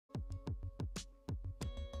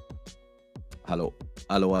Hello.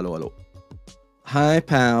 Hello, hello, hello. Hi,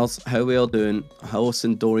 pals. How we all doing? Hello,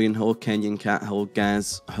 Sindorian. Hello, Kenyan Cat. Hello,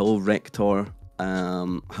 Gaz. Hello, Rector.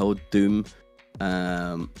 Hello, Doom.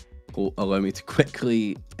 Allow me to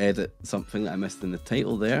quickly edit something that I missed in the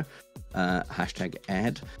title there. Hashtag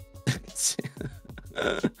ad.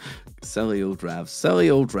 Silly old Ravs. Silly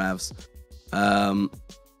old Ravs.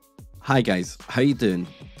 Hi, guys. How you doing?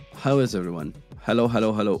 How is everyone? Hello,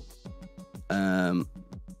 hello, hello.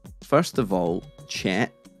 First of all,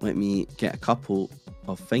 chat, let me get a couple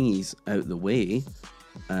of thingies out the way.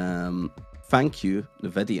 Thank you,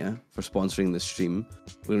 NVIDIA, for sponsoring this stream.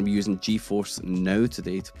 We're going to be using GeForce Now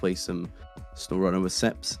today to play some SnowRunner with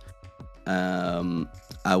Sips.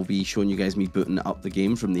 I'll be showing you guys me booting up the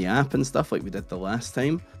game from the app and stuff like we did the last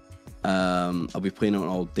time. I'll be playing it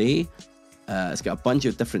all day. It's got a bunch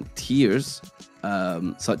of different tiers,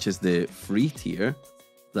 such as the free tier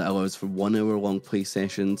that allows for 1 hour long play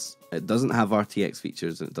sessions. It doesn't have RTX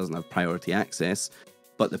features and it doesn't have priority access,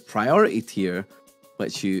 but the priority tier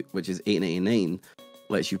lets you, which is $8.99,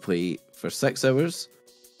 lets you play for 6 hours.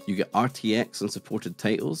 You get RTX on supported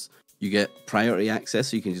titles. You get priority access,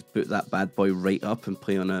 so you can just boot that bad boy right up and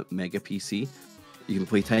play on a mega PC. You can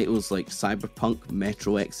play titles like Cyberpunk,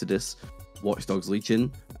 Metro Exodus, Watch Dogs Legion,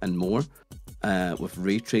 and more, with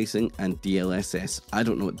ray tracing and DLSS. I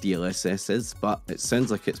don't know what DLSS is, but it sounds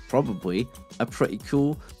like it's probably a pretty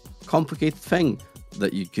cool, complicated thing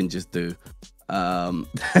that you can just do. They're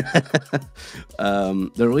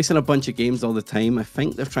releasing a bunch of games all the time. I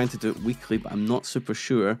think they're trying to do it weekly, but I'm not super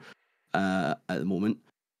sure at the moment.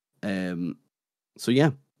 So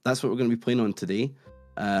yeah, that's what we're going to be playing on today.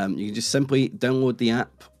 You can just simply download the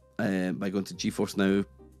app by going to GeForce Now.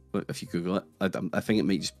 If you Google it, I think it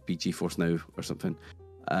might just be GeForce Now or something.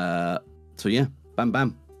 So yeah, bam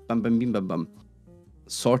bam, bam bam bim bam bam.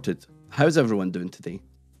 Sorted. How's everyone doing today?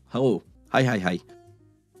 Hello. Hi hi hi.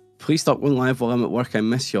 Please stop going live while I'm at work. I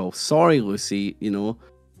miss y'all. Sorry, Lucy. You know,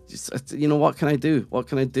 just what can I do? What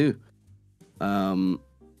can I do?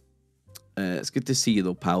 It's good to see you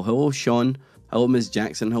though, pal. Hello, Sean. Hello, Ms.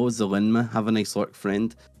 Jackson. Hello, Zelinma. Have a nice lurk,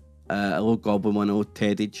 friend. Hello, Goblin One. Hello,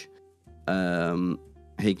 Teddage.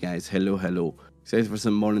 Hey guys, hello, hello. Excited for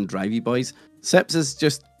some morning drivey boys. Sips is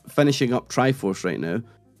just finishing up Triforce right now,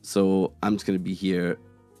 so I'm just going to be here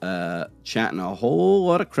chatting a whole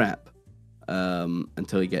lot of crap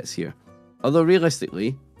until he gets here. Although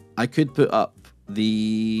realistically, I could put up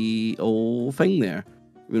the old thing there.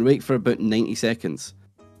 I'm going to wait for about 90 seconds.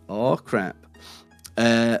 Oh crap.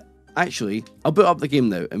 Actually, I'll put up the game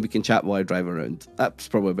now and we can chat while I drive around. That's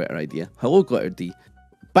probably a better idea. Hello, Glitter D.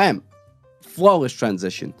 Bam! Flawless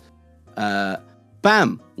transition.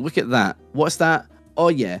 Bam! Look at that. What's that? Oh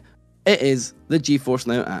yeah, it is the GeForce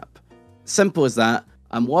Now app. Simple as that.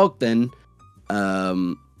 I'm logged in.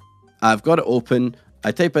 I've got it open.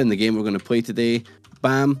 I type in the game we're going to play today.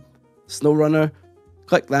 Bam! SnowRunner.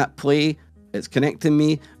 Click that. Play. It's connecting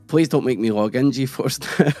me. Please don't make me log in GeForce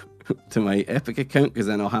Now to my Epic account, because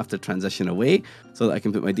then I'll have to transition away so that I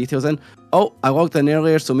can put my details in. Oh, I logged in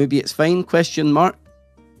earlier, so maybe it's fine? Question mark.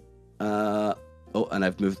 Oh, and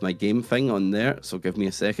I've moved my game thing on there, so give me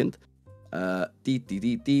a second. There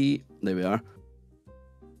we are.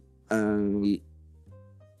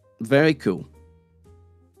 Very cool.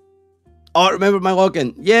 Oh, I remember my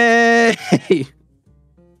login. Yay!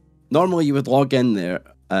 Normally you would log in there.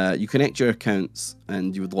 You connect your accounts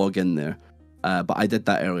and you would log in there. But I did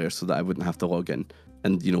that earlier so that I wouldn't have to log in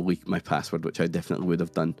and, leak my password, which I definitely would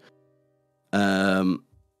have done.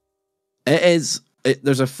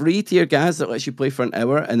 There's a free tier, guys, that lets you play for an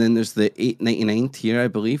hour, and then there's the $8.99 tier, I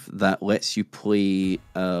believe, that lets you play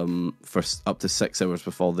for up to 6 hours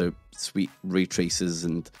with all the sweet ray traces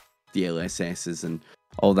and DLSSs and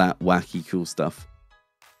all that wacky cool stuff.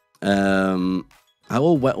 Hello,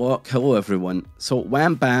 Whitlock. Hello, everyone. So,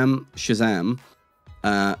 wham bam, shazam,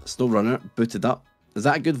 SnowRunner booted up. Is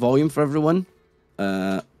that a good volume for everyone?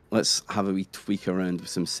 Let's have a wee tweak around with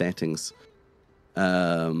some settings.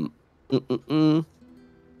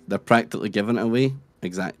 They're practically giving it away.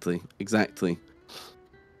 Exactly.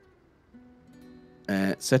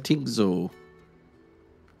 Settings though.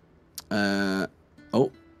 I'm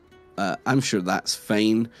sure that's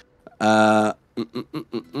fine. Well,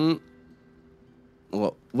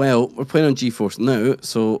 we're playing on GeForce Now,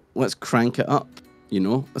 so let's crank it up.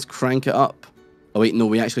 Let's crank it up. Oh wait, no,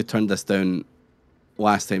 we actually turned this down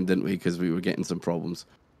last time, didn't we? Because we were getting some problems.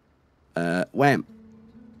 Wham.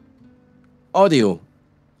 Audio.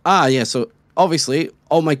 Yeah, so obviously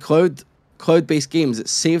all my cloud-based games, it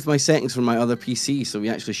saved my settings from my other PC, so we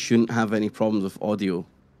actually shouldn't have any problems with audio,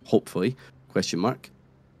 hopefully, question mark.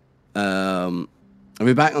 I'll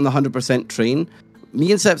be back on the 100% train.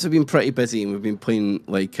 Me and Sips have been pretty busy, and we've been playing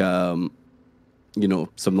like you know,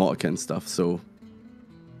 Subnautica and stuff. So,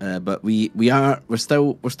 but we're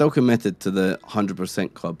still committed to the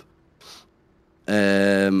 100% club.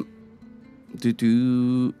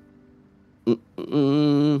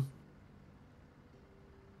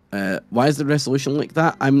 Why is the resolution like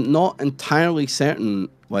that? I'm not entirely certain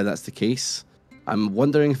why that's the case. I'm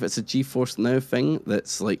wondering if it's a GeForce Now thing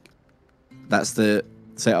that's like, that's the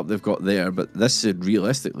setup they've got there, but this should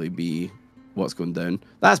realistically be what's going down.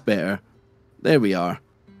 That's better. There we are.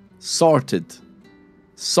 Sorted.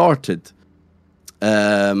 By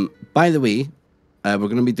the way, we're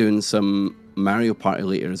going to be doing some Mario Party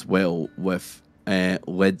later as well with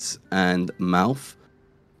Lids and Malf.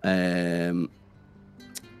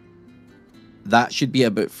 That should be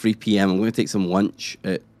about 3 PM. I'm going to take some lunch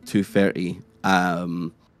at 2:30.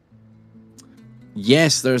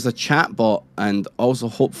 Yes, there's a chat bot, and also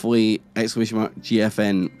hopefully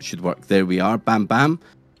 !GFN should work. There we are. Bam, bam.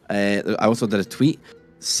 I also did a tweet.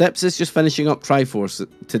 Sips is just finishing up Triforce.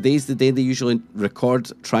 Today's the day they usually record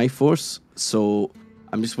Triforce, so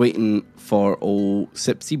I'm just waiting for old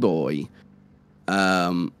Sipsy boy.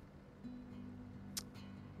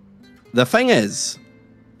 The thing is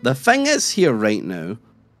here right now.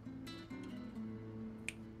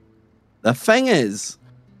 The thing is,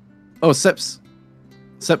 oh, Sips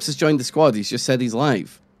has joined the squad. He's just said he's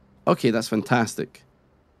live. Okay, that's fantastic.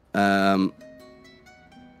 Mute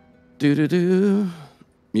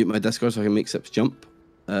my Discord so I can make Sips jump.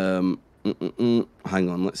 Hang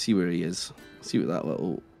on, let's see where he is. See what that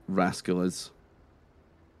little rascal is.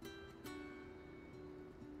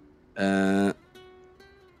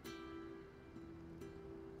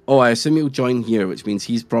 Oh, I assume he'll join here, which means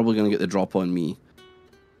he's probably going to get the drop on me.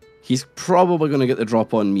 He's probably going to get the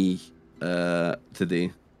drop on me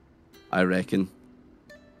today, I reckon.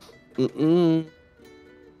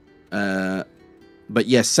 But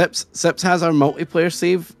yes, Sips has our multiplayer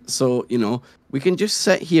save, so, you know, we can just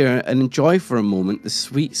sit here and enjoy for a moment the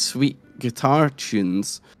sweet, sweet guitar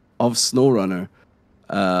tunes of SnowRunner.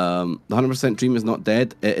 The 100% dream is not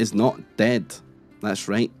dead. It is not dead. That's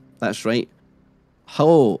right. That's right.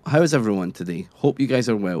 Hello, how is everyone today? Hope you guys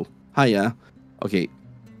are well. Hiya. Okay.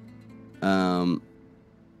 Hi.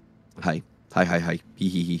 Hi. Hee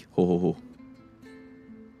hee hee. Ho ho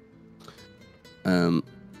ho.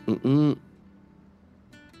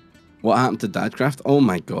 What happened to Dadcraft? Oh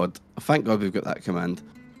my god. Thank god we've got that command.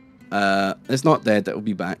 It's not dead, it'll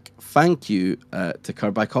be back. Thank you to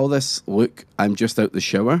Curb. I call this, look, I'm just out the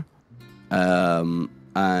shower. And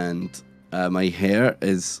my hair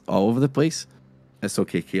is all over the place. It's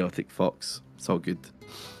okay, Chaotic Fox. It's all good.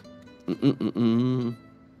 At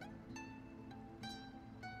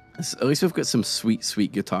least we've got some sweet,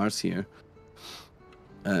 sweet guitars here.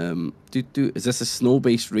 Is this a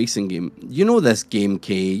snow-based racing game? You know this game,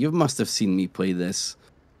 Kay. You must have seen me play this.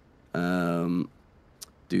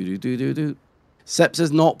 Sips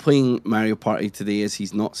is not playing Mario Party today as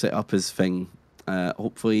he's not set up his thing.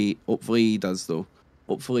 Hopefully he does though.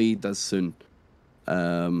 Hopefully he does soon.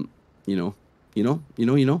 You know. You're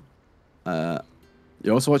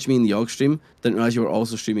also watching me in the Yog stream. Didn't realize you were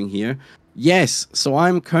also streaming here. Yes, so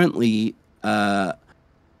I'm currently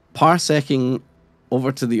parsecing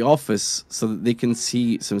over to the office so that they can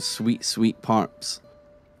see some sweet, sweet parps.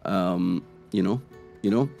 You know.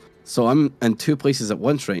 So I'm in two places at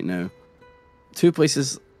once right now. Two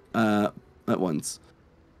places at once.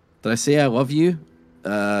 Did I say I love you?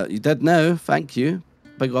 You did now. Thank you.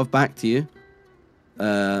 Big love back to you.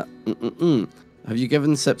 Have you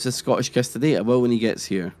given Sips a Scottish kiss today? I will when he gets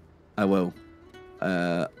here. I will.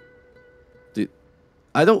 I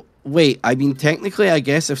don't... Wait, I mean, technically, I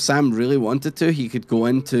guess if Sam really wanted to, he could go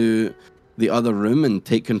into the other room and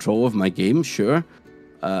take control of my game, sure.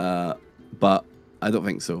 But I don't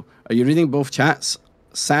think so. Are you reading both chats?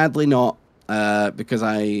 Sadly not, because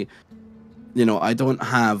I don't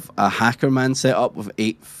have a Hackerman set up with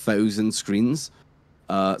 8,000 screens.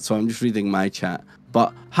 So I'm just reading my chat.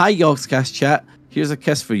 But, hi, Yogscast chat. Here's a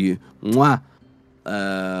kiss for you. Mwah.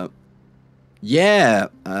 Yeah,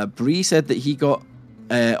 Bree said that he got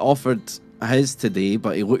offered his today,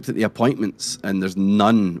 but he looked at the appointments and there's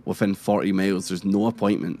none within 40 miles. There's no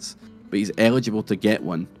appointments, but he's eligible to get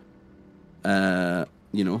one.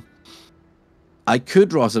 You know, I could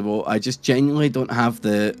Rossable. I just genuinely don't have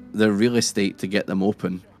the real estate to get them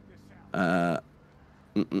open.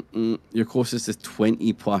 Your closest is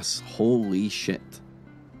 20 plus. Holy shit.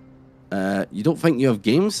 You don't think you have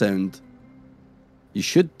game sound? You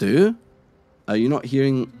should do. Are you not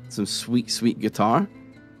hearing some sweet, sweet guitar?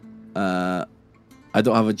 I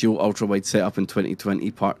don't have a dual ultra wide setup in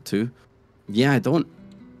 2020 part 2. Yeah, I don't.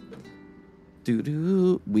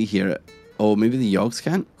 We hear it. Oh, maybe the Yogs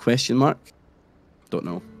can't? Question mark? Don't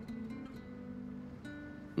know.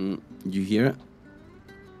 You hear it?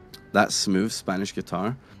 That smooth Spanish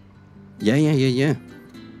guitar. Yeah.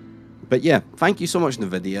 But yeah, thank you so much,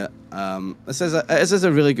 NVIDIA. This is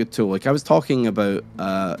a really good tool. Like, I was talking about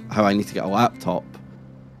how I need to get a laptop.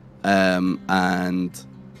 And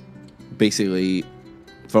basically,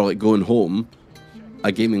 for like going home,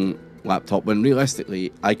 a gaming laptop, when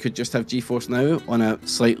realistically, I could just have GeForce Now on a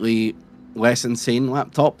slightly less insane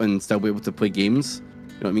laptop and still be able to play games.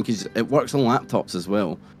 You know what I mean? Because it works on laptops as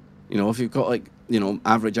well. You know, if you've got like, you know,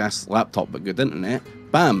 average ass laptop but good internet,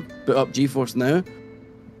 bam, boot up GeForce Now,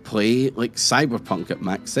 play like Cyberpunk at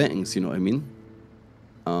max settings. You know what I mean?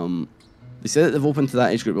 They say that they've opened to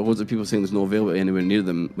that age group, but loads of people saying there's no availability anywhere near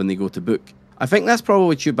them when they go to book. I think that's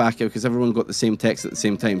probably Chewbacca because everyone got the same text at the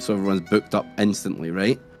same time, so everyone's booked up instantly,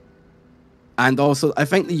 right? And also, I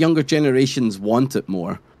think the younger generations want it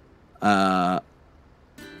more.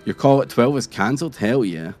 Your call at 12 is cancelled? Hell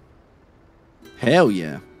yeah. Hell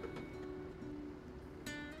yeah.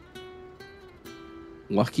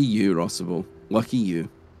 Lucky you, Rossable. Lucky you.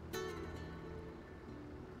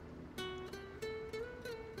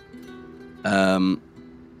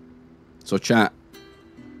 So chat,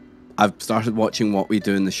 I've started watching What We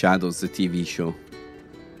Do in the Shadows, the TV show.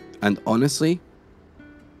 And honestly,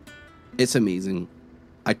 it's amazing.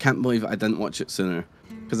 I can't believe I didn't watch it sooner.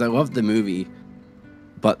 Because I loved the movie.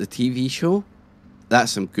 But the TV show,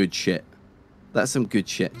 that's some good shit. That's some good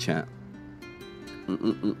shit, chat.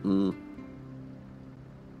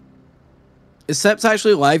 Is Sips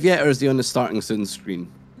actually live yet, or is he on the starting soon screen?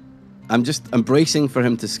 I'm bracing for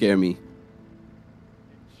him to scare me.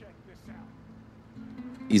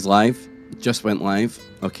 He's live. Just went live.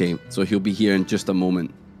 Okay, so he'll be here in just a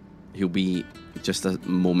moment. He'll be just a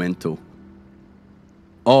momento.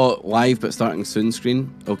 Oh, live but starting soon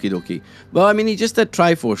screen. Okie dokie. Well, I mean, he just did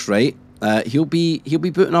Triforce, right? He'll be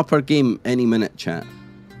booting up our game any minute, chat.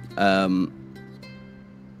 You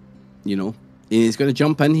know, he's going to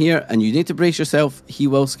jump in here, and you need to brace yourself. He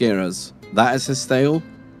will scare us. That is his style.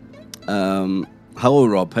 Hello,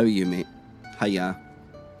 Rob. How are you, mate? Hiya.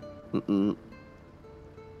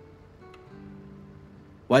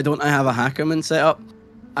 Why don't I have a Hackerman set up?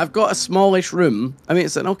 I've got a smallish room. I mean,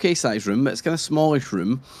 it's an okay size room, but it's kind of smallish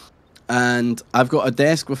room. And I've got a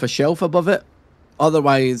desk with a shelf above it.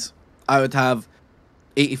 Otherwise, I would have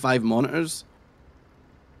 85 monitors.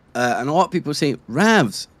 And a lot of people say,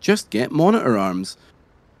 Ravs, just get monitor arms.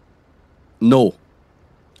 No.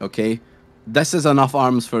 Okay? This is enough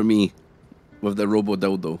arms for me with the Robo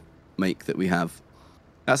Dildo mic that we have.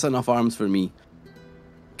 That's enough arms for me.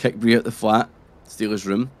 Kick Bree out the flat. Steal his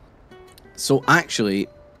room. So actually,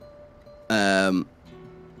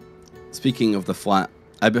 speaking of the flat,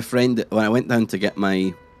 I befriended when I went down to get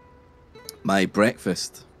my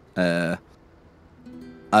breakfast. I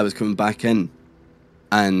was coming back in,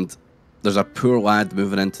 and there's a poor lad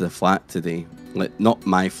moving into the flat today. Like, not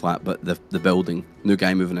my flat, but the building. New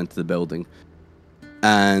guy moving into the building,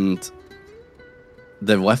 and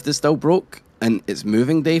the lift is still broke, and it's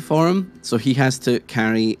moving day for him. So he has to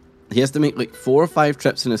carry. He has to make like 4 or 5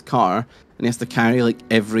 trips in his car, and he has to carry like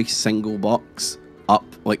every single box up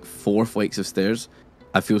like 4 flights of stairs.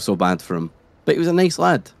 I feel so bad for him. But he was a nice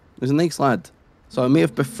lad. He was a nice lad. So I may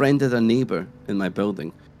have befriended a neighbour in my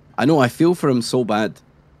building. I know, I feel for him so bad.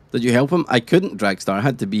 Did you help him? I couldn't, Dragstar. I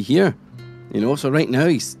had to be here. You know, so right now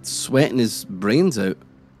he's sweating his brains out.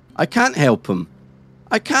 I can't help him.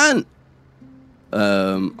 I can't.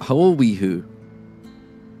 Hello, Weehoo.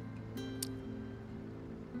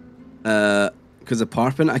 Because of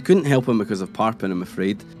Parpin. I couldn't help him because of Parpin, I'm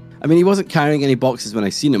afraid. I mean, he wasn't carrying any boxes when I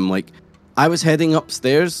seen him. Like, I was heading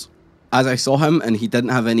upstairs as I saw him, and he didn't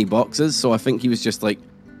have any boxes, so I think he was just, like,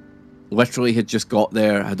 literally had just got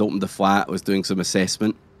there, had opened the flat, was doing some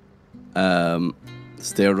assessment.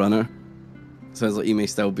 SnowRunner. Sounds like he may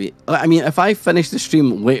still be... I mean, if I finish the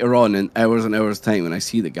stream later on in hours and hours' time and I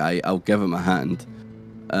see the guy, I'll give him a hand.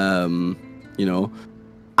 You know...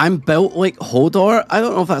 I'm built like Hodor. I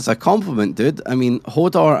don't know if that's a compliment, dude. I mean,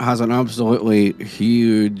 Hodor has an absolutely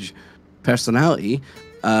huge personality.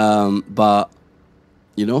 But,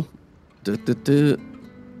 you know,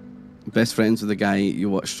 best friends with the guy you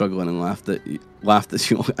watched struggling and laughed at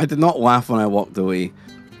you. I did not laugh when I walked away.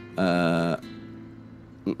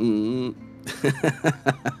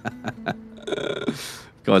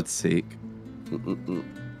 God's sake.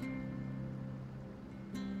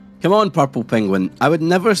 Come on, Purple Penguin. I would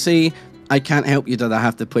never say, I can't help you, did I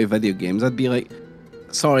have to play video games? I'd be like,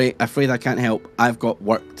 sorry, afraid I can't help. I've got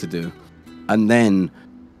work to do. And then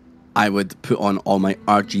I would put on all my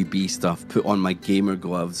RGB stuff, put on my gamer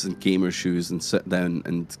gloves and gamer shoes and sit down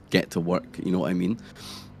and get to work. You know what I mean?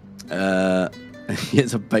 He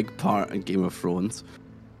has a big part in Game of Thrones.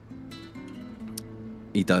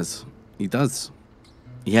 He does. He does.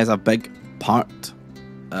 He has a big part.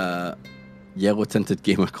 Yellow tinted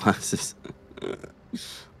gamer glasses.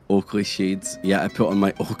 Oakley shades. Yeah, I put on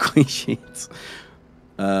my Oakley shades.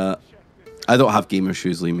 I don't have gamer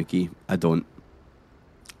shoes, Lee McGee. I don't.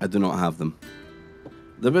 I do not have them.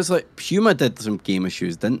 There was like Puma did some gamer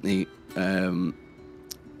shoes, didn't they? And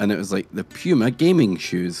it was like the Puma gaming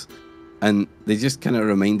shoes, and they just kind of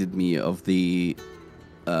reminded me of the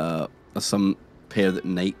some pair that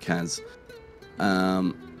Nike has.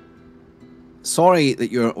 Sorry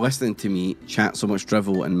that you're listening to me chat so much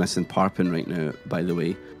drivel and missing Parpin right now, by the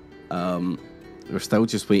way. We're still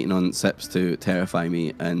just waiting on Sips to terrify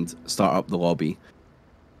me and start up the lobby.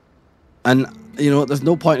 And, you know, there's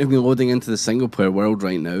no point of me loading into the single player world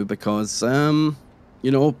right now because,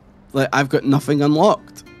 you know, like I've got nothing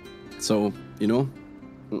unlocked. So, you know.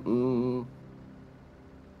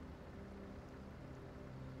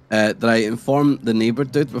 Did I inform the neighbor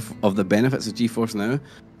dude of the benefits of GeForce Now?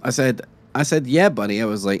 I said, yeah, buddy. I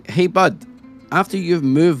was like, hey, bud, after you've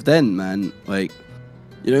moved in, man, like,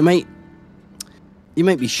 you know, you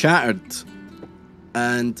might be shattered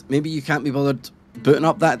and maybe you can't be bothered booting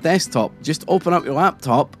up that desktop. Just open up your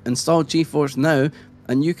laptop, install GeForce Now,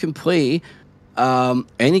 and you can play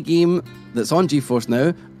any game that's on GeForce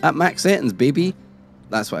Now at max settings, baby.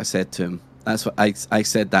 That's what I said to him. That's what I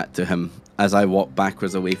said that to him as I walked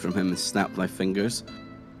backwards away from him and snapped my fingers.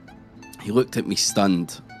 He looked at me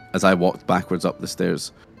stunned as I walked backwards up the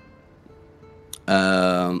stairs.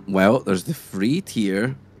 Well, there's the free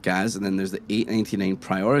tier, Gaz, and then there's the $8.99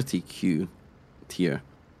 priority queue tier.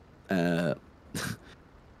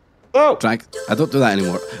 Oh! Drag. I don't do that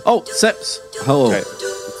anymore. Oh, Sips. Hello. Okay.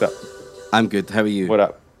 What's up? I'm good. How are you? What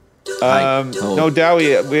up? Hi. No,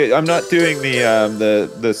 Dowie, I'm not doing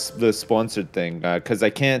the sponsored thing because I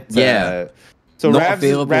can't. Yeah. So not Ravs,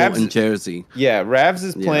 available Ravs, in Jersey. Yeah, Ravs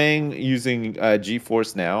is playing using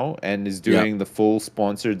GeForce Now and is doing the full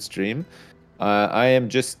sponsored stream. I am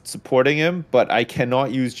just supporting him, but I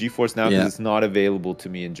cannot use GeForce Now because it's not available to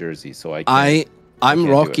me in Jersey. So I can't. I'm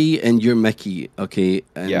Rocky and you're Mickey, okay?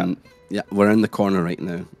 And yeah, we're in the corner right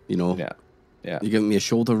now, you know? Yeah. You're giving me a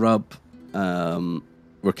shoulder rub.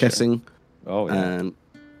 We're kissing. Sure. Oh, yeah. And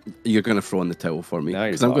you're going to throw in the towel for me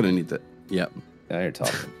because I'm going to need it. Yeah. Now you're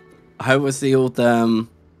talking. How was the old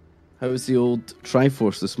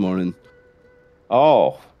Triforce this morning?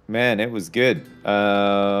 Oh, man, it was good.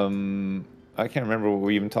 I can't remember what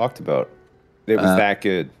we even talked about. It was that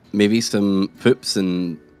good. Maybe some poops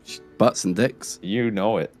and butts and dicks. You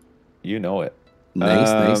know it. You know it.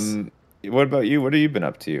 Nice. What about you? What have you been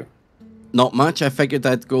up to? Not much. I figured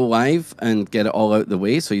I'd go live and get it all out the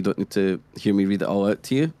way so you don't need to hear me read it all out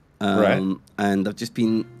to you. Right. And I've just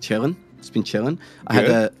been chilling. I had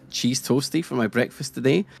a cheese toasty for my breakfast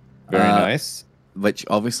today. Very nice. Which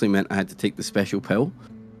obviously meant I had to take the special pill.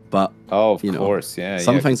 But, of course, yeah.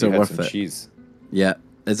 Some things are worth it. Cheese. Yeah.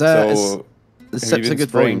 Have you been good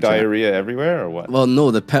spraying diarrhea everywhere or what? Well,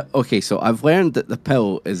 no, the pill. Okay, so I've learned that the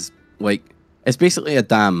pill is like, it's basically a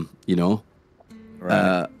dam, you know?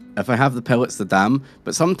 Right. If I have the pill, it's the dam.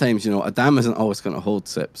 But sometimes, you know, a dam isn't always going to hold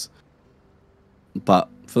Sips. But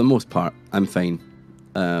for the most part, I'm fine.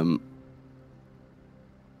 Hold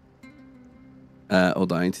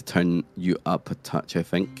on, I need to turn you up a touch, I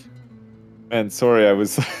think. And sorry, I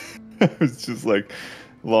was just like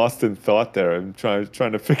lost in thought there. I'm trying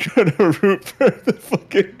to figure out a route for the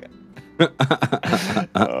fucking.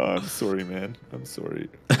 Oh, I'm sorry, man. I'm sorry.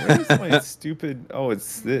 Where's my stupid? Oh,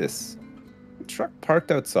 it's this. The truck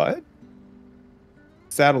parked outside.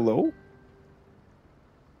 Saddle low.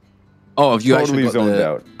 Oh, have you totally actually zoned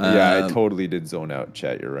out? Yeah, I totally did zone out.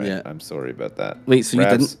 Chat, you're right. Yeah. I'm sorry about that. Wait, so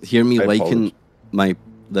Ravs, you didn't hear me liken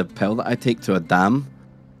the pill that I take to a dam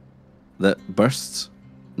that bursts?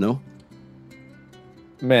 No.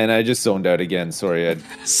 Man, I just zoned out again. Sorry.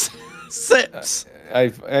 Sips.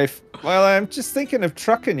 Well, I'm just thinking of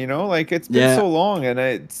trucking, you know, like it's been so long and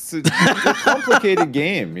it's a complicated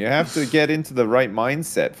game. You have to get into the right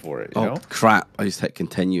mindset for it, you know? Crap. I just hit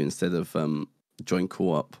continue instead of join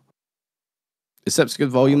co-op. Is Sips good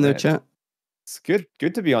volume there, chat? It's good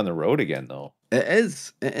to be on the road again, though. It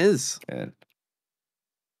is. And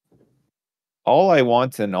all I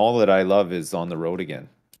want and all that I love is on the road again.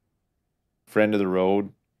 Friend of the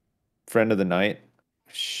road, friend of the night.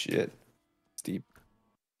 Shit. It's deep.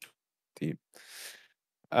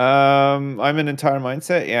 I'm an entire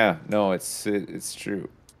mindset. Yeah, no, it's true.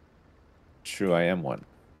 True, I am one.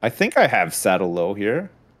 I think I have saddle low here.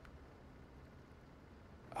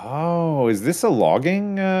 Oh, is this a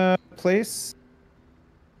logging place?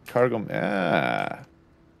 Cargo.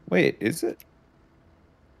 Wait, is it?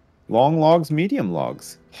 Long logs, medium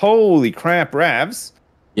logs. Holy crap, Ravs.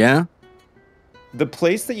 Yeah. The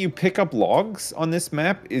place that you pick up logs on this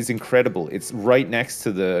map is incredible. It's right next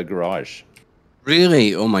to the garage.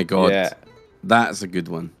 Really? Oh my god. Yeah. That's a good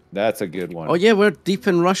one. That's a good one. Oh yeah, we're deep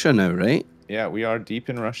in Russia now, right? Yeah, we are deep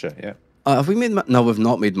in Russia, yeah. Have we made... No, we've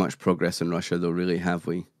not made much progress in Russia though, really, have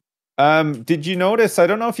we? Did you notice, I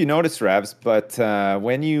don't know if you noticed, Ravs, but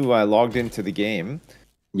when you logged into the game,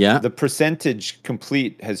 yeah, the percentage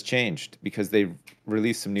complete has changed because they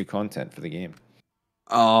released some new content for the game.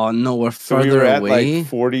 Oh no, we're So we further were at away. like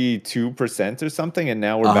 42% or something, and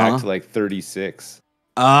now we're back to like 36.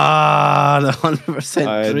 Ah, the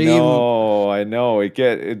 100% dream. I know.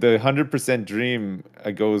 The 100% dream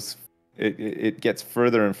goes. It gets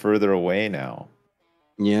further and further away now.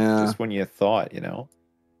 Yeah. Just when you thought,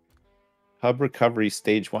 Hub recovery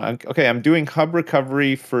stage 1. Okay, I'm doing hub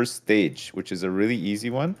recovery first stage, which is a really easy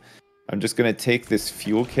one. I'm just gonna take this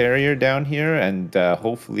fuel carrier down here, and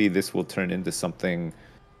hopefully this will turn into something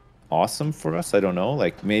awesome for us. I don't know.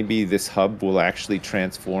 Like maybe this hub will actually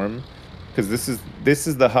transform, because this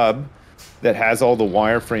is the hub that has all the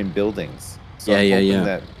wireframe buildings. So I'm hoping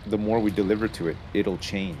that the more we deliver to it, it'll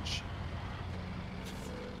change.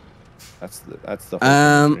 That's the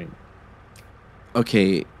whole dream.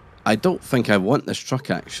 Okay, I don't think I want this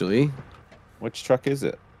truck actually. Which truck is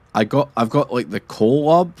it? I've got like the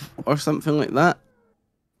co-op or something like that.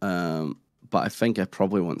 But I think I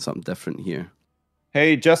probably want something different here.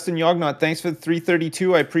 Hey, Justin Yognot, thanks for the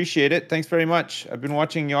 332. I appreciate it. Thanks very much. I've been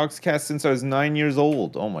watching Yogscast since I was 9 years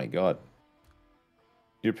old. Oh my god.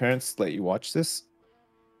 Your parents let you watch this?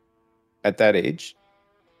 At that age?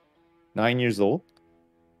 9 years old?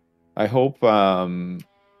 I hope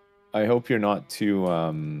you're not too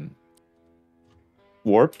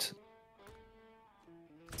warped.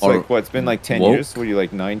 It's like what, it's been like 10 years? What are you,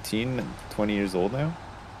 like 19, 20 years old now?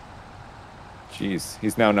 Jeez,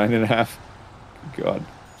 he's now 9.5. God.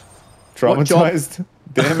 Traumatized?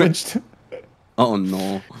 Damaged? Oh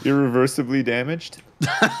no. Irreversibly damaged?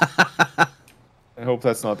 I hope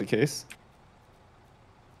that's not the case.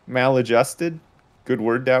 Maladjusted? Good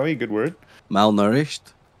word, Dowie, good word.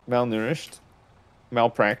 Malnourished? Malnourished?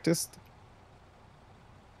 Malpracticed?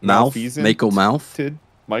 Mouth? Michael Mouth?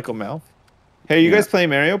 Michael Mouth? Hey, you guys playing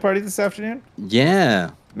Mario Party this afternoon?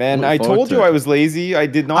 Yeah. Man, I told you I was lazy. I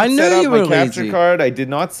did not set up my capture card. I did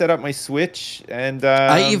not set up my Switch, and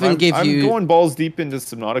I'm going balls deep into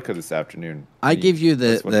Subnautica this afternoon. I gave you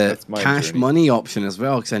the cash money option as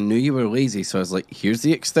well because I knew you were lazy. So I was like, "Here's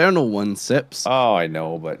the external one, Sips." Oh, I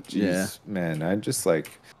know, but geez, man, I'm just like,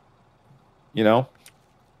 Yeah,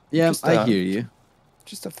 I hear you.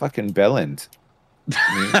 Just a fucking bellend.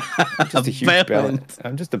 I'm just a huge bellend.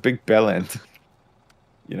 I'm just a big bellend.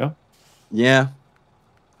 Yeah.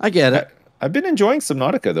 I get it. I've been enjoying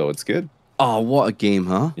Subnautica, though. It's good. Oh, what a game,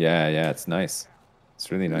 huh? Yeah, it's nice. It's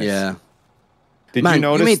really nice. Yeah. Did you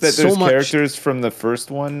notice that there's characters from the first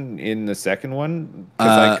one in the second one?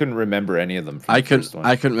 Because I couldn't remember any of them from the first one.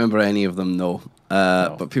 I couldn't remember any of them, no.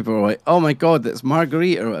 But people were like, oh my god, it's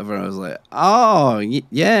Margarita or whatever. I was like, oh,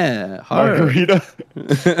 yeah. Her. Margarita?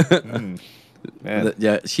 Man.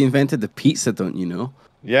 Yeah, she invented the pizza, don't you know?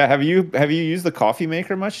 Yeah, have you used the coffee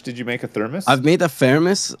maker much? Did you make a thermos? I've made a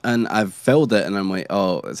thermos and I've filled it and I'm like,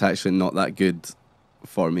 oh, it's actually not that good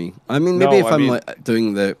for me. I mean, maybe if I'm like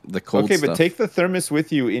doing the cold stuff. Okay, but take the thermos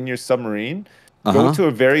with you in your submarine, go to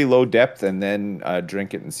a very low depth and then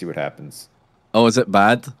drink it and see what happens. Oh, is it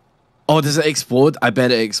bad? Oh, does it explode? I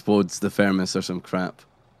bet it explodes, the thermos or some crap.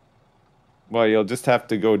 Well, you'll just have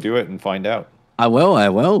to go do it and find out. I will.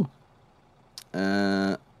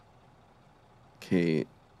 Okay.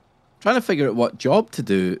 Trying to figure out what job to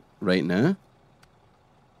do right now.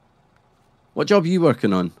 What job are you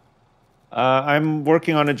working on? I'm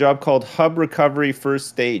working on a job called Hub Recovery First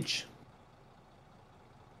Stage.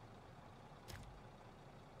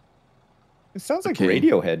 It sounds like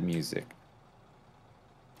Radiohead music.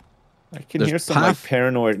 I can hear some like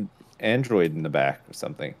paranoid android in the back or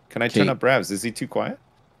something. Can I turn up Ravs? Is he too quiet?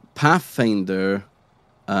 Pathfinder,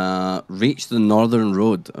 reach the northern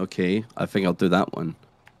road. Okay, I think I'll do that one.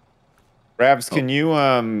 Ravs, can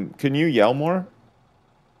you yell more?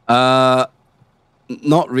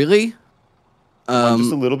 Not really.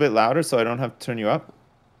 Just a little bit louder so I don't have to turn you up.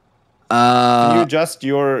 Can you adjust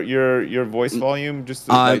your voice volume just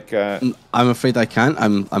like? I'm afraid I can't.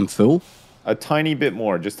 I'm full. A tiny bit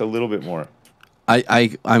more, just a little bit more.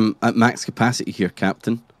 I'm at max capacity here,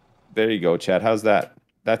 Captain. There you go, Chad. How's that?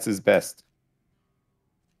 That's his best.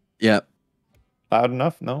 Yeah. Loud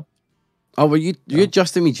enough? No? Oh, were you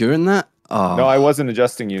adjusting me during that? Oh. No, I wasn't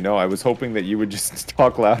adjusting you. No, I was hoping that you would just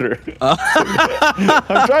talk louder.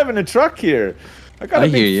 I'm driving a truck here. I got a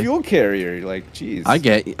big fuel carrier. Like, jeez. I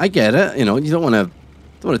get it. You know, you don't want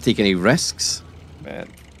to take any risks. Man,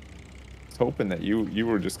 I was hoping that you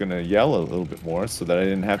were just gonna yell a little bit more so that I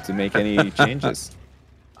didn't have to make any changes.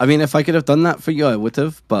 I mean, if I could have done that for you, I would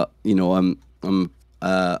have. But you know, I'm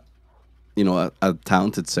you know, a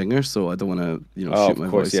talented singer, so I don't want to, you know, shoot my voice.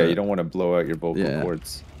 Of course, yeah. You don't want to blow out your vocal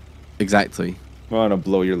cords. Exactly. You don't want to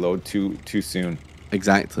blow your load too soon.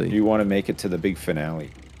 Exactly. You want to make it to the big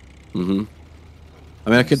finale. Mm-hmm. I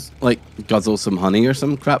mean, I could like guzzle some honey or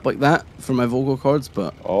some crap like that for my vocal cords,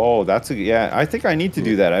 but that's I think I need to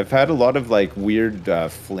do that. I've had a lot of like weird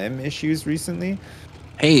phlegm issues recently.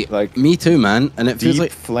 Hey, like me too, man. And it feels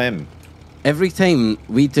like phlegm. Every time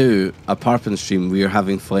we do a Parpin stream, we are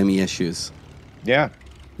having phlegmy issues. Yeah.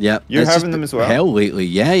 Yeah. You're having them as well? Hell lately.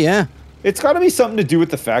 Yeah. It's got to be something to do with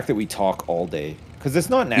the fact that we talk all day. Because it's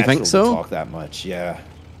not natural to talk that much. Yeah.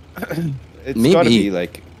 It's got to be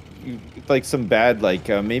like some bad, like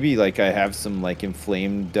maybe like I have some like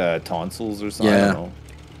inflamed tonsils or something. I don't know.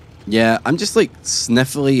 Yeah. I'm just like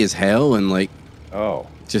sniffly as hell and like.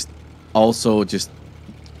 Just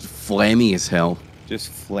phlegmy as hell. Just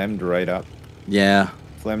phlegmed right up. Yeah.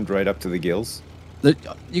 Phlegmed right up to the gills.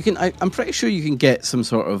 You can. I'm pretty sure you can get some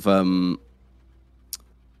sort of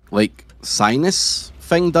like sinus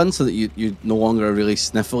thing done so that you no longer really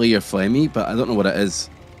sniffly or phlegmy. But I don't know what it is.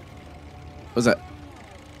 Was it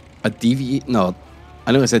a deviate? No,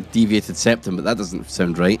 I know I said deviated septum, but that doesn't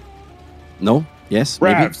sound right. No. Yes.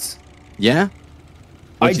 Ravs. Maybe? Yeah.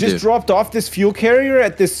 I just dropped off this fuel carrier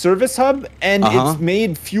at this service hub, and it's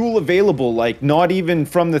made fuel available, like not even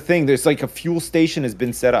from the thing. There's like a fuel station has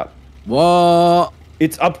been set up. What?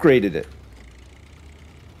 It's upgraded it.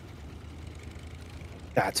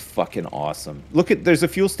 That's fucking awesome. Look there's a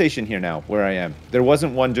fuel station here now where I am. There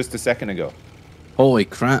wasn't one just a second ago. Holy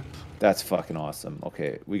crap. That's fucking awesome.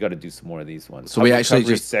 Okay, we got to do some more of these ones. So we actually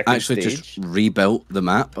just rebuilt the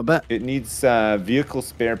map a bit. It needs vehicle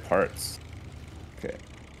spare parts. Okay.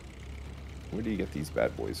 Where do you get these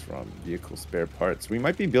bad boys from? Vehicle spare parts. We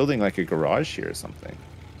might be building like a garage here or something.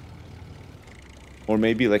 Or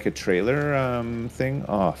maybe like a trailer thing.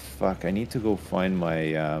 Oh, fuck. I need to go find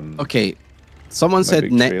my... okay. Someone said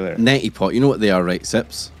neti pot. You know what they are, right,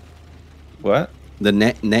 Sips? What? The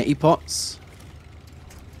neti pots?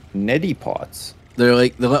 Neti pots? They're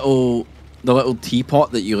like the little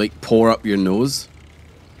teapot that you like pour up your nose.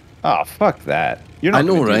 Oh, fuck that. You're not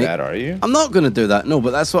going to do that, are you? I'm not going to do that. No,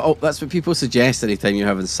 but that's what people suggest anytime you're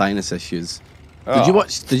having sinus issues. Did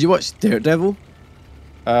you watch Daredevil?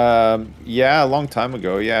 Yeah, a long time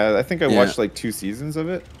ago. Yeah, I think I watched like 2 seasons of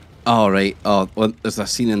it. Oh, right. Oh, well, there's a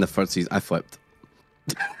scene in the first season. I flipped.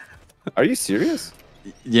 Are you serious?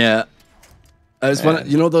 Yeah. It's one.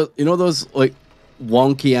 You know those like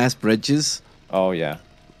wonky ass bridges. Oh yeah.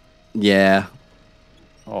 Yeah.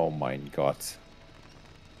 Oh my god.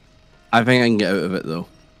 I think I can get out of it though.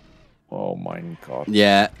 Oh my god.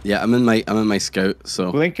 Yeah. I'm in my scout.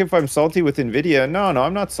 So. Blink if I'm salty with Nvidia. No,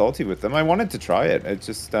 I'm not salty with them. I wanted to try it. It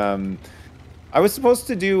just I was supposed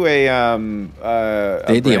to do a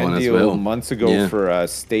brand deal months ago for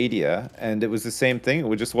Stadia, and it was the same thing.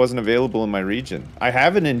 It just wasn't available in my region. I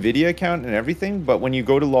have an Nvidia account and everything, but when you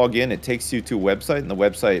go to log in, it takes you to a website, and the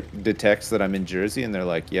website detects that I'm in Jersey, and they're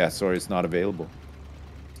like, yeah, sorry, it's not available.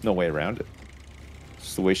 There's no way around it. It's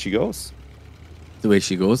just the way she goes. The way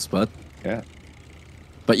she goes, bud. Yeah.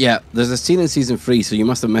 But yeah, there's a scene in season 3, so you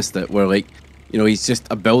must have missed it, where like, you know, he's just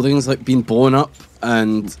a building's like being blown up,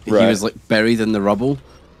 and he was like buried in the rubble.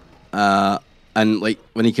 And like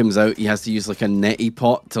when he comes out, he has to use like a neti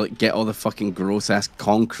pot to like get all the fucking gross ass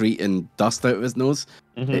concrete and dust out of his nose.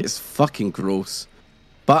 It's fucking gross.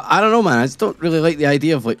 But I don't know, man. I just don't really like the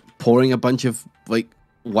idea of like pouring a bunch of like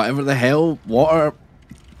whatever the hell water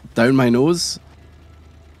down my nose.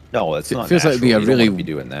 No, it's not. Feels like it'd be be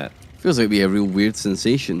doing that. Feels like it'd be a real weird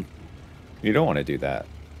sensation. You don't want to do that.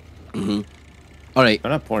 All right.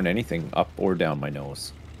 I'm not pouring anything up or down my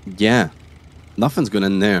nose. Yeah. Nothing's going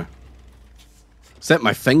in there. Except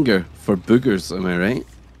my finger for boogers, am I right?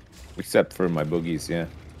 Except for my boogies, yeah.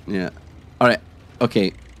 Yeah. All right.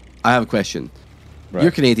 Okay. I have a question. Right.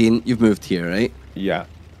 You're Canadian. You've moved here, right? Yeah.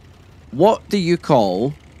 What do you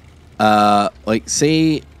call, like,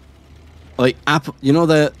 say, like, apple? You know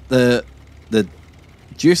the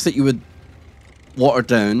juice that you would water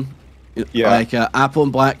down, like apple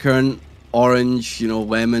and blackcurrant, orange,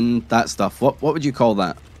 lemon, that stuff. What would you call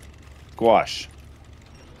that? Squash.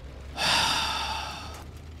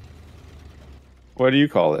 What do you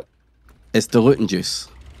call it? It's diluting juice.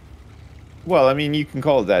 Well, I mean, you can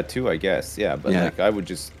call it that too, I guess. Yeah, but like I would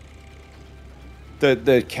just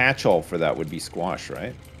the catch-all for that would be squash,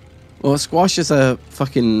 right? Well, squash is a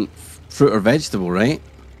fucking fruit or vegetable, right?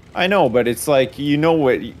 I know, but it's like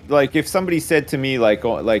what like if somebody said to me like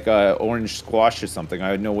orange squash or something,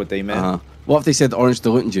 I would know what they meant. What if they said orange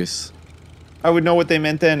diluting juice? I would know what they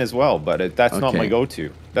meant then as well, but that's not my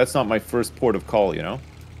go-to. That's not my first port of call,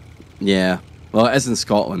 Yeah. Well, it is in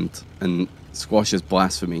Scotland, and squash is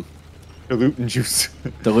blasphemy. Diluting juice.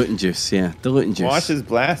 Diluting juice, yeah. Diluting juice. Squash is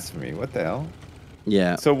blasphemy. What the hell?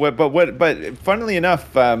 Yeah. So but funnily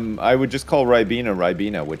enough, I would just call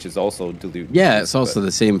Ribena, which is also dilute. Yeah, it's also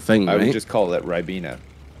the same thing, right? I would just call it Ribena.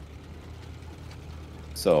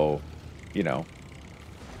 So, Are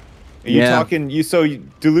you talking so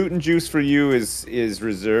diluting juice for you is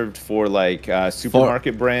reserved for like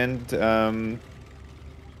supermarket brand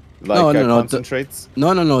concentrates?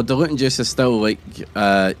 No. Diluting juice is still like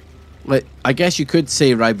I guess you could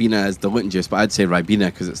say Ribena is diluting juice, but I'd say Ribena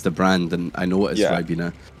because it's the brand and I know it is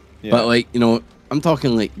Ribena. Yeah. But like, I'm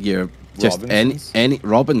talking like your just any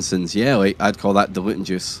Robinsons, yeah, like I'd call that diluting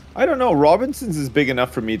juice. I don't know. Robinsons is big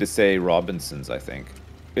enough for me to say Robinsons, I think.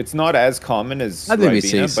 It's not as common as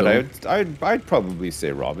Ribena, but I'd probably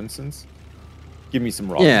say Robinsons. Give me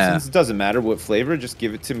some Robinsons. Yeah. It doesn't matter what flavor, just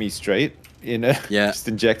give it to me straight. Just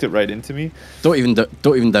inject it right into me. Don't even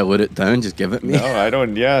dilute it down. Just give it me. No, I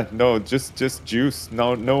don't. Yeah, no, just juice.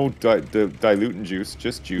 No, diluting juice.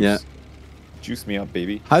 Just juice. Yeah. Juice me up,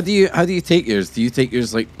 baby. How do you take yours? Do you take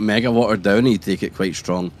yours like mega watered down, or you take it quite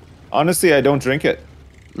strong? Honestly, I don't drink it.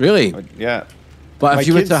 Really? Yeah. But if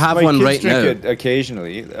you were to have one right now, drink it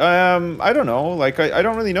occasionally. I don't know. Like I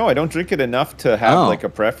don't really know. I don't drink it enough to have like a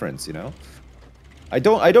preference. I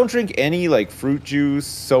don't drink any like fruit juice,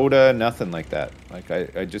 soda, nothing like that. Like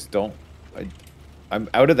I just don't. I'm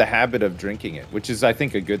out of the habit of drinking it, which is I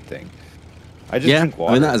think a good thing. I just drink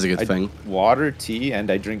water. I mean that is a good thing. Water, tea, and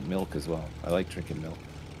I drink milk as well. I like drinking milk.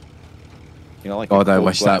 Like God, I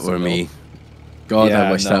wish that were me. God,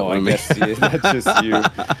 I wish that were me. That's just you.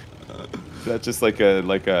 That's just like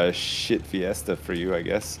a shit fiesta for you, I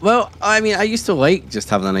guess. Well, I mean, I used to like just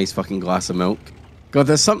having a nice fucking glass of milk. God,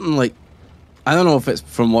 there's something like, I don't know if it's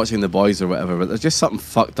from watching The Boys or whatever, but there's just something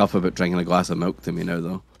fucked up about drinking a glass of milk to me now,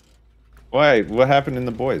 though. Why? What happened in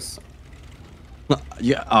The Boys?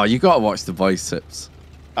 Yeah, you gotta watch The Boys, Sips.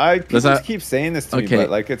 People keep saying this to me, but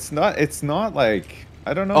like it's not like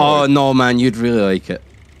I don't know. Oh no, man, you'd really like it.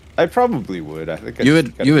 I probably would. I think you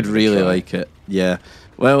would really like it. Yeah.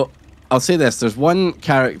 Well, I'll say this: there's one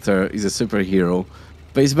character. He's a superhero,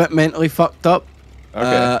 but he's a bit mentally fucked up.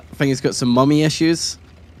 Okay. I think he's got some mummy issues.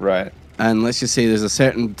 Right. And let's just say there's a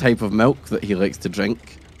certain type of milk that he likes to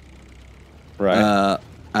drink. Right.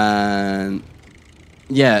 And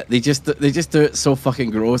yeah, they just do it so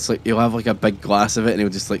fucking gross. Like he'll have like a big glass of it, and he'll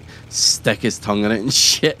just like stick his tongue in it and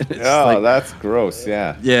shit. That's gross.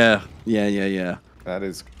 Yeah. Yeah. That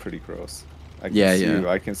is pretty gross. I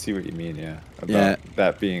can see what you mean. Yeah. About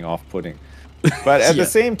that being off-putting. But at the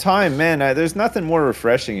same time, man, there's nothing more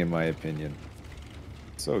refreshing in my opinion.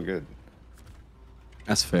 So good.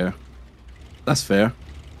 That's fair. That's fair.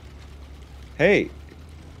 Hey,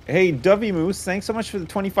 Dovey Moose, thanks so much for the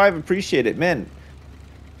 25. Appreciate it, man.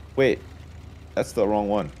 Wait, that's the wrong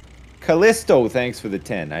one. Callisto, thanks for the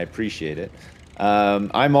 10. I appreciate it.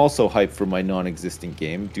 I'm also hyped for my non-existent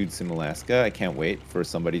game, Dudes in Alaska. I can't wait for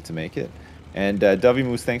somebody to make it. And Dovey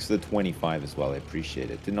Moose, thanks for the 25 as well. I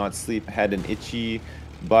appreciate it. Did not sleep, had an itchy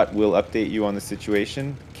butt. Will update you on the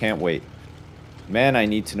situation. Can't wait. Man, I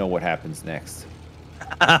need to know what happens next.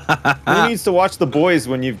 Who needs to watch The Boys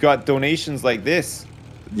when you've got donations like this?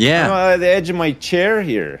 Yeah. I'm at the edge of my chair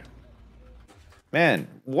here. Man,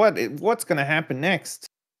 what's going to happen next?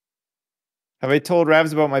 Have I told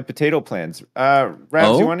Ravs about my potato plans?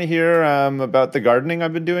 Ravs, you want to hear about the gardening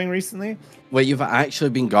I've been doing recently? Wait, you've actually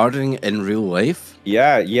been gardening in real life?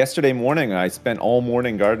 Yeah, yesterday morning I spent all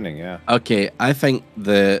morning gardening, yeah. Okay, I think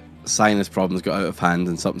the sinus problems got out of hand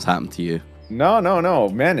and something's happened to you. No,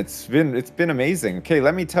 man, it's been amazing. Okay,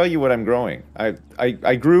 let me tell you what I'm growing.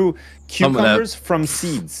 I grew cucumbers from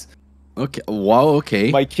seeds. Okay. Wow.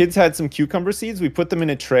 Okay. My kids had some cucumber seeds. We put them in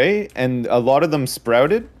a tray, and a lot of them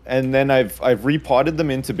sprouted. And then I've repotted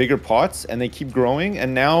them into bigger pots, and they keep growing.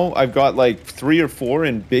 And now I've got like 3 or 4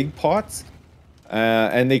 in big pots,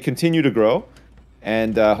 and they continue to grow.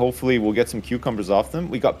 And hopefully we'll get some cucumbers off them.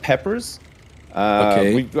 We got peppers.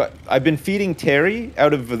 Okay. I've been feeding Terry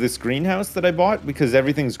out of this greenhouse that I bought because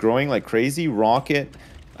everything's growing like crazy. Rocket.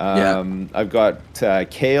 Yeah. I've got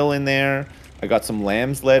kale in there. I got some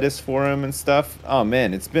lamb's lettuce for him and stuff. Oh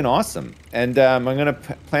man, it's been awesome. And I'm gonna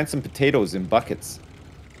plant some potatoes in buckets.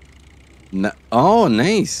 Oh,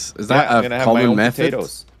 nice. Is that I'm a gonna have my common own method?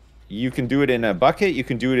 potatoes. You can do it in a bucket. You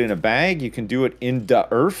can do it in a bag. You can do it in the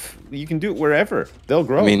earth. You can do it wherever. They'll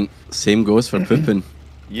grow. I mean, same goes for pooping.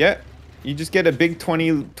 Yeah. You just get a big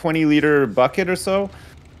 20 liter bucket or so.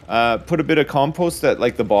 Put a bit of compost at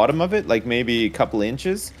like the bottom of it, like maybe a couple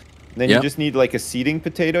inches. Then you just need like a seeding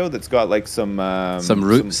potato that's got like some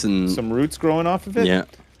roots and some roots growing off of it. Yeah.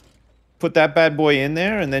 Put that bad boy in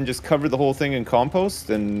there and then just cover the whole thing in compost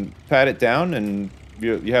and pat it down and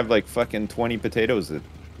you have like fucking 20 potatoes that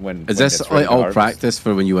Is this like all practice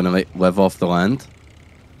for when you want to like live off the land?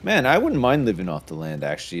 Man, I wouldn't mind living off the land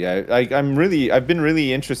actually. I've been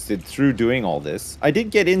really interested through doing all this. I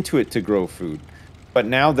did get into it to grow food. But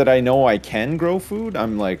now that I know I can grow food,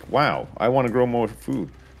 I'm like, wow, I want to grow more food.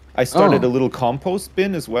 I started a little compost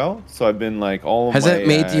bin as well, so I've been like all of Has it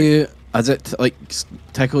made you? Has it like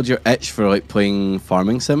tickled your itch for like playing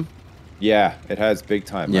farming sim? Yeah, it has big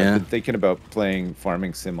time. Yeah. I've been thinking about playing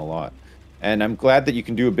farming sim a lot, and I'm glad that you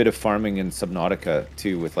can do a bit of farming in Subnautica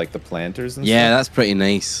too, with like the planters and stuff. Yeah, that's pretty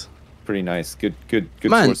nice. Pretty nice. Good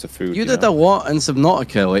Man, source of food. You did a lot in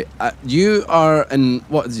Subnautica. Like, you are in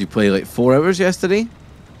what did you play? Like 4 hours yesterday?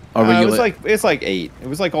 Or were you? It was it's like 8. It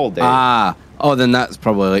was like all day. Oh, then that's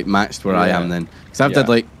probably like matched where I am then, because I've did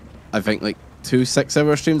like I think like 2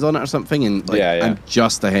 6-hour streams on it or something, and like I'm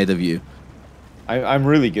just ahead of you. I'm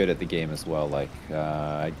really good at the game as well. Like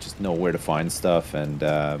I just know where to find stuff, and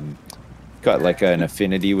got like an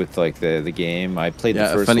affinity with like the game. I played the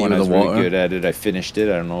first one. I was really good at it. I finished it.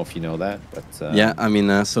 I don't know if you know that, but yeah, I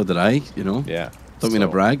mean, so did I. You know. Yeah. Don't mean to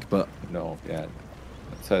brag, but no, yeah,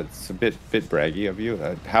 it's a bit braggy of you.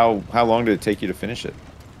 How long did it take you to finish it?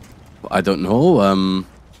 I don't know.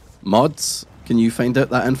 Mods, can you find out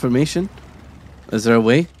that information? Is there a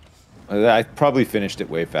way? I probably finished it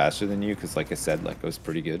way faster than you because, like I said, like it was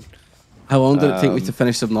pretty good. How long did it take me to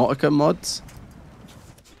finish Subnautica mods?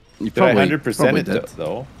 You probably 100% it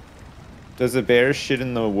though. Does a bear shit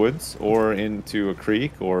in the woods or into a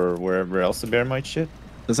creek or wherever else a bear might shit?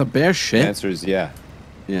 Does a bear shit? The answer is yeah.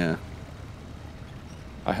 Yeah.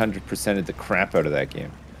 I 100%ed the crap out of that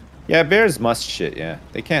game. Yeah, bears must shit, yeah.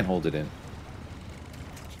 They can't hold it in.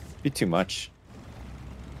 Be too much.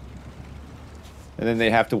 And then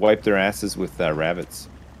they have to wipe their asses with rabbits.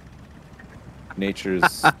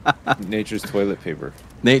 Nature's toilet paper.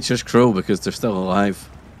 Nature's cruel because they're still alive.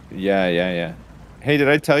 Yeah. Hey, did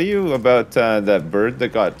I tell you about that bird that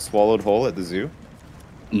got swallowed whole at the zoo?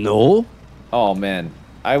 No. Oh, man.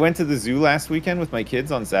 I went to the zoo last weekend with my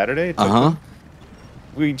kids on Saturday.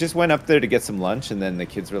 We just went up there to get some lunch, and then the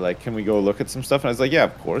kids were like, "Can we go look at some stuff?" And I was like, "Yeah,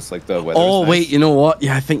 of course." Like the weather. Oh, wait, you know what?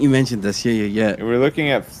 Yeah, I think you mentioned this. Yeah. And we were looking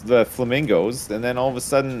at the flamingos, and then all of a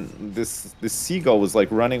sudden, this seagull was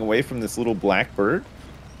like running away from this little black bird.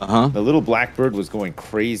 The little black bird was going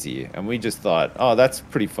crazy, and we just thought, "Oh, that's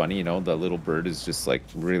pretty funny." You know, the little bird is just like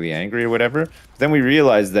really angry or whatever. But then we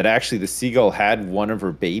realized that actually the seagull had one of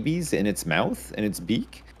her babies in its mouth and its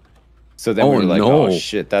beak. So then we were like, "Oh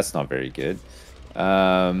shit, that's not very good."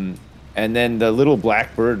 And then the little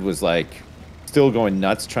black bird was like still going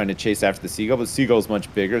nuts trying to chase after the seagull, but the seagull's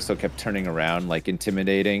much bigger, so it kept turning around like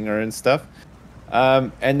intimidating her and stuff.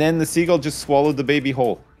 And then the seagull just swallowed the baby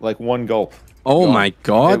whole, like one gulp. Oh my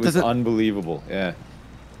god, it was unbelievable. Yeah,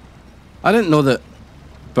 I didn't know that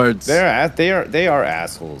birds. They are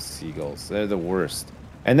assholes. Seagulls, they're the worst.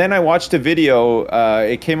 And then I watched a video.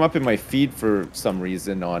 It came up in my feed for some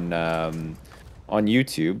reason on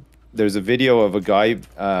YouTube. There's a video of a guy,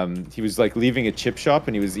 he was like leaving a chip shop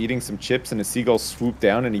and he was eating some chips and a seagull swooped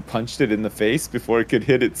down and he punched it in the face before it could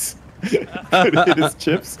hit its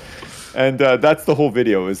chips. And that's the whole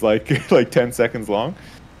video. It was like 10 seconds long.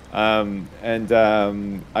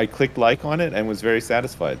 I clicked like on it and was very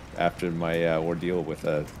satisfied after my ordeal with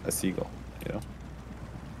a seagull, you know.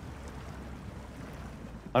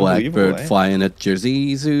 Blackbird flying at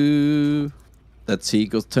Jersey Zoo. That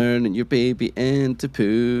seagull's turning your baby into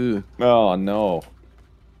poo. Oh, no.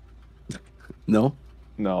 No?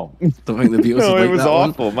 No. Don't think the Beatles no, like it was that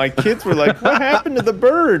awful. One? My kids were like, what happened to the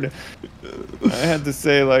bird? I had to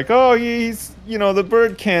say like, oh, the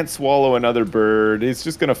bird can't swallow another bird. He's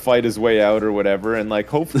just going to fight his way out or whatever. And like,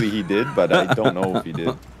 hopefully he did, but I don't know if he did.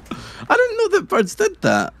 I didn't know that birds did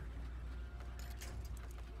that.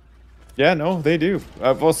 Yeah, no, they do.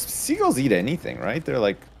 Well, seagulls eat anything, right? They're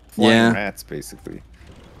like flying rats, basically.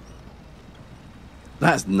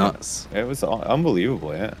 That's nuts. It was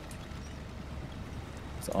unbelievable, yeah.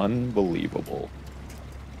 It's unbelievable.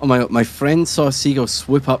 Oh my friend saw a seagull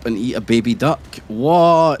swoop up and eat a baby duck.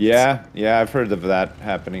 What? Yeah, I've heard of that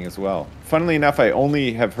happening as well. Funnily enough, I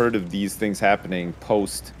only have heard of these things happening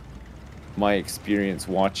post my experience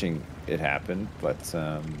watching it happen, but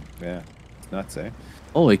yeah, it's nuts, eh?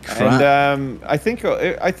 Holy crap. And I think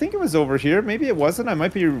it was over here. Maybe it wasn't. I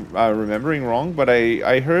might be remembering wrong, but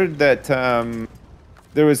I heard that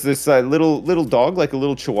there was this little dog, like a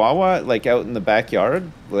little chihuahua, like out in the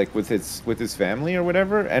backyard, like with his family or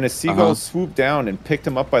whatever, and a seagull swooped down and picked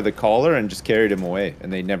him up by the collar and just carried him away,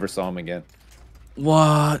 and they never saw him again.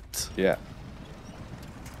 What? Yeah.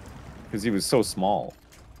 Because he was so small.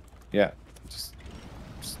 Yeah.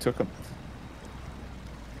 Just took him.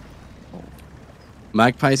 Oh.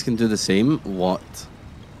 Magpies can do the same? What?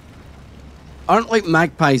 Aren't like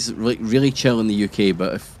magpies like really chill in the UK,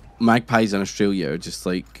 but if magpies in Australia are just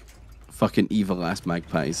like fucking evil ass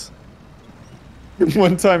magpies.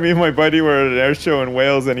 One time, me and my buddy were at an air show in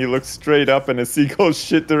Wales, and he looked straight up, and a seagull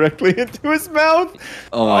shit directly into his mouth.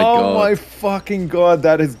 Oh my god! Oh my fucking god!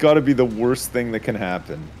 That has got to be the worst thing that can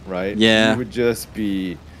happen, right? Yeah. You would just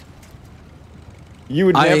be. You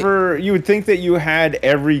would never. You would think that you had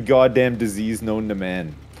every goddamn disease known to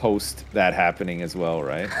man post that happening as well,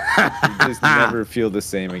 right? You just never feel the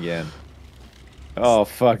same again. Oh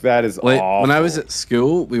fuck, that is awful. When I was at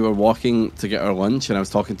school, we were walking to get our lunch, and I was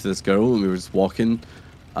talking to this girl, and we were just walking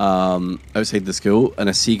outside the school, and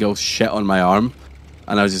a seagull shit on my arm,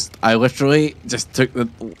 and I literally just took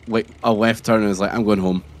a left turn and was like, I'm going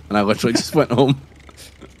home, and I literally just went home.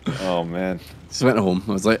 Oh man, just went home.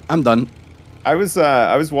 I was like, I'm done. I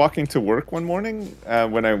was walking to work one morning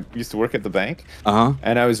when I used to work at the bank,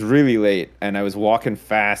 and I was really late, and I was walking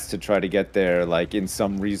fast to try to get there like in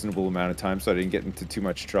some reasonable amount of time, so I didn't get into too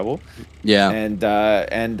much trouble. Yeah. And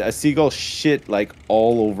a seagull shit like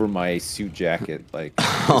all over my suit jacket, like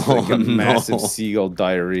like a massive seagull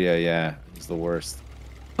diarrhea. Yeah, it was the worst.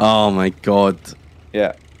 Oh my god.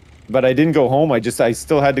 Yeah, but I didn't go home. I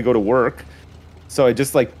still had to go to work. So I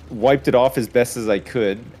just like wiped it off as best as I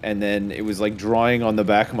could, and then it was like drawing on the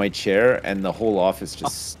back of my chair, and the whole office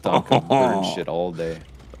just stunk of bird shit all day.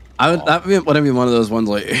 That would have been one of those ones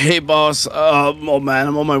like, hey boss, oh man,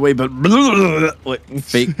 I'm on my way, but like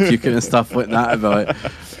fake puking and stuff like that. About it.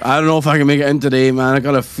 I don't know if I can make it in today, man. I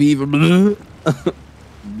got a fever.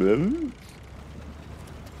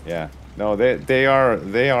 Yeah, no, they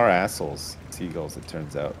are assholes, seagulls. It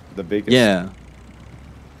turns out the biggest. Yeah.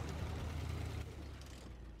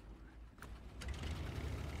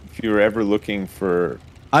 If you were ever looking for,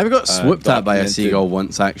 I got swooped at by a seagull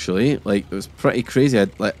once, actually. Like, it was pretty crazy.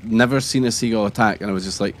 I'd like never seen a seagull attack, and I was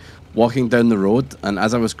just like walking down the road, and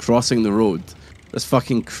as I was crossing the road, this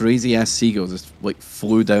fucking crazy ass seagull just like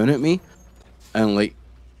flew down at me, and like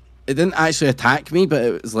it didn't actually attack me, but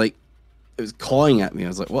it was like it was clawing at me. I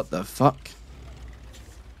was like, what the fuck?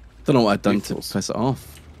 Don't know what I'd done to piss it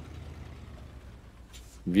off.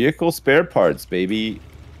 Vehicle spare parts, baby.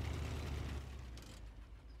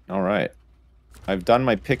 All right, I've done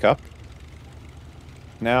my pickup.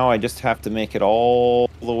 Now I just have to make it all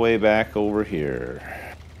the way back over here.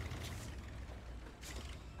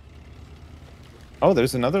 Oh,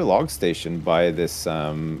 there's another log station by this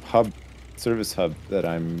service hub that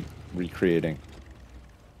I'm recreating.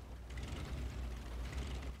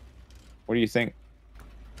 What do you think?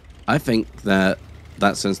 I think that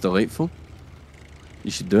sounds delightful.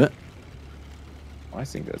 You should do it. I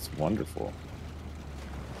think that's wonderful.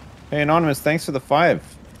 Hey, Anonymous, thanks for the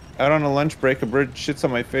 5. Out on a lunch break, a bird shits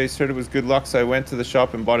on my face. Heard it was good luck, so I went to the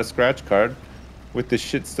shop and bought a scratch card. With the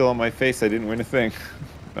shit still on my face, I didn't win a thing.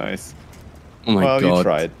 Nice. Oh my god. Well, you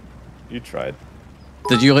tried. You tried.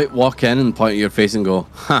 Did you like walk in and point at your face and go,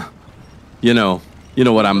 huh, you know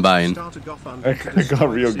what I'm buying? I got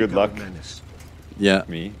real good luck. Yeah.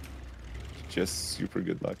 Me. Just super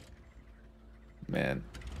good luck. Man.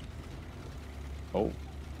 Oh.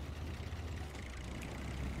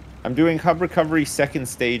 I'm doing hub recovery 2nd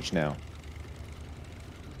stage now.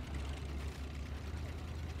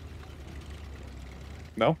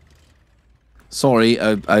 No? Sorry,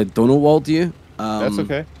 I don't know what you. That's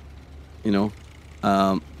okay. You know,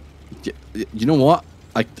 you know what?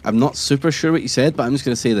 I'm not super sure what you said, but I'm just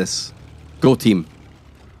gonna say this: go team.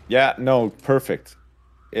 Yeah. No. Perfect.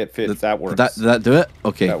 It fits. That works. Did that do it?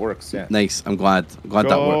 Okay. That works. Yeah. Nice. I'm glad that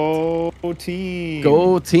worked. Go team.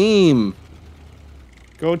 Go team.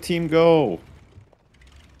 Go team. Go.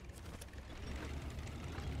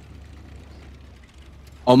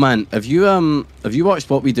 Oh man, have you watched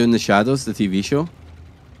What We Do in the Shadows, the TV show?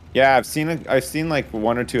 Yeah, I've seen like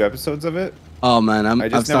 1 or 2 episodes of it. Oh man, I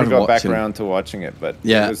I've just never started got back watching. around to watching it, but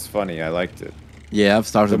Yeah. it was funny. I liked it. Yeah, I've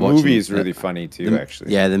started The watching. movie is really funny too,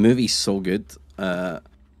 actually. Yeah, the movie's so good. I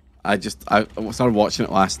started watching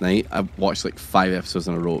it last night. I watched like 5 episodes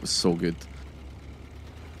in a row. It was so good.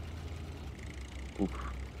 Oof.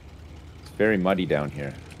 It's very muddy down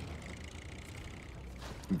here.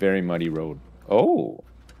 Very muddy road. Oh,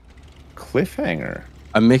 cliffhanger.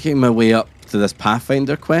 I'm making my way up to this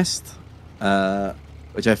Pathfinder quest,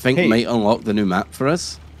 which I think might unlock the new map for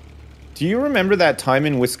us. Do you remember that time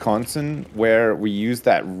in Wisconsin where we used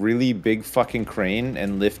that really big fucking crane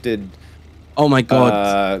and lifted oh my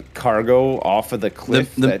god, cargo off of the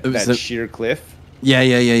cliff, that sheer cliff?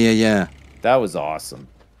 Yeah. That was awesome.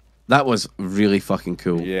 That was really fucking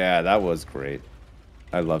cool. Yeah, that was great.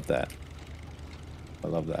 I love that. I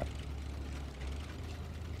love that.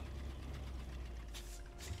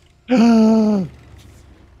 That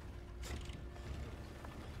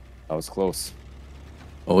was close.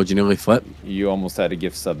 Oh, did you nearly flip? You almost had a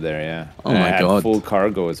gift sub there, yeah. Oh and my I god. had full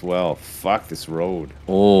cargo as well. Fuck this road.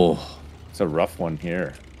 Oh. It's a rough one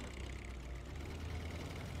here.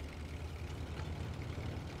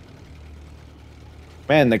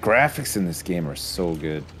 Man, the graphics in this game are so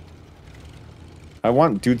good. I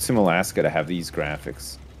want Dude Sim Alaska to have these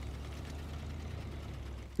graphics.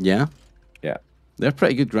 Yeah? Yeah. They're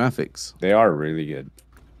pretty good graphics. They are really good.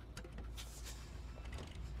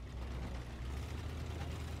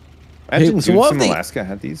 Imagine Hey, so Dude Sim Alaska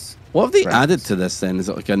had these. What have they added to this then? Is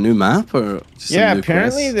it like a new map or just yeah, some new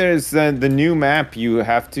apparently quests? there's the new map. You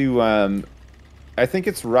have to I think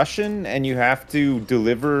it's Russian, and you have to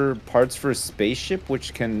deliver parts for a spaceship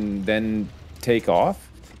which can then take off.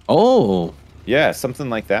 Oh. Yeah, something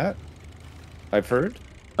like that. I've heard.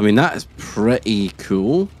 I mean, that is pretty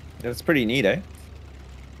cool. That's pretty neat, eh?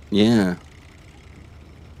 Yeah.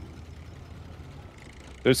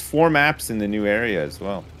 There's 4 maps in the new area as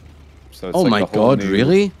well. So it's oh like my god,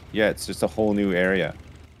 really? Yeah, it's just a whole new area.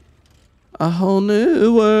 A whole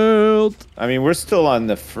new world. I mean, we're still on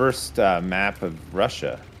the first map of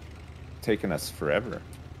Russia. Taking us forever.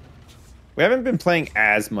 We haven't been playing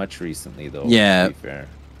as much recently, though. Yeah. To be fair.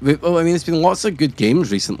 Well, I mean, there's been lots of good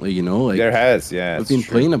games recently, you know. Like, there has, yeah. We've been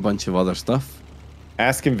playing a bunch of other stuff.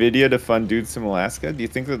 Ask NVIDIA to fund Dude Sim Alaska. Do you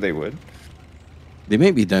think that they would? They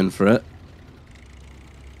might be down for it.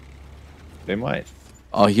 They might.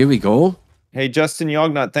 Oh, here we go. Hey, Justin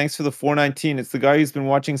Yognot, thanks for the 419. It's the guy who's been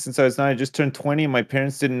watching since I was 9. I just turned 20 and my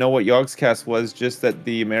parents didn't know what Yogscast was, just that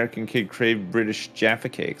the American kid craved British Jaffa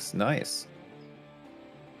cakes. Nice.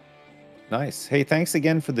 Nice. Hey, thanks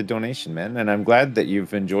again for the donation, man. And I'm glad that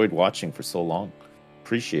you've enjoyed watching for so long.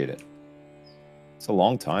 Appreciate it. It's a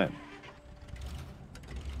long time.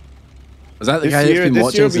 Was that the guy that's been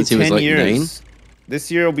watching since he was like 9?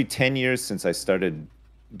 This year will be 10 years since I started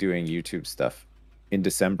doing YouTube stuff. In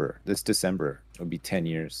December. This December. It'll be 10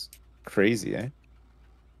 years. Crazy, eh?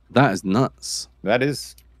 That is nuts. That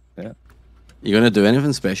is. Yeah. You gonna do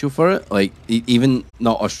anything special for it? Like, even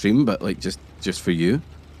not a stream, but like just for you?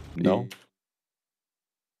 No.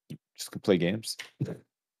 Just gonna play games.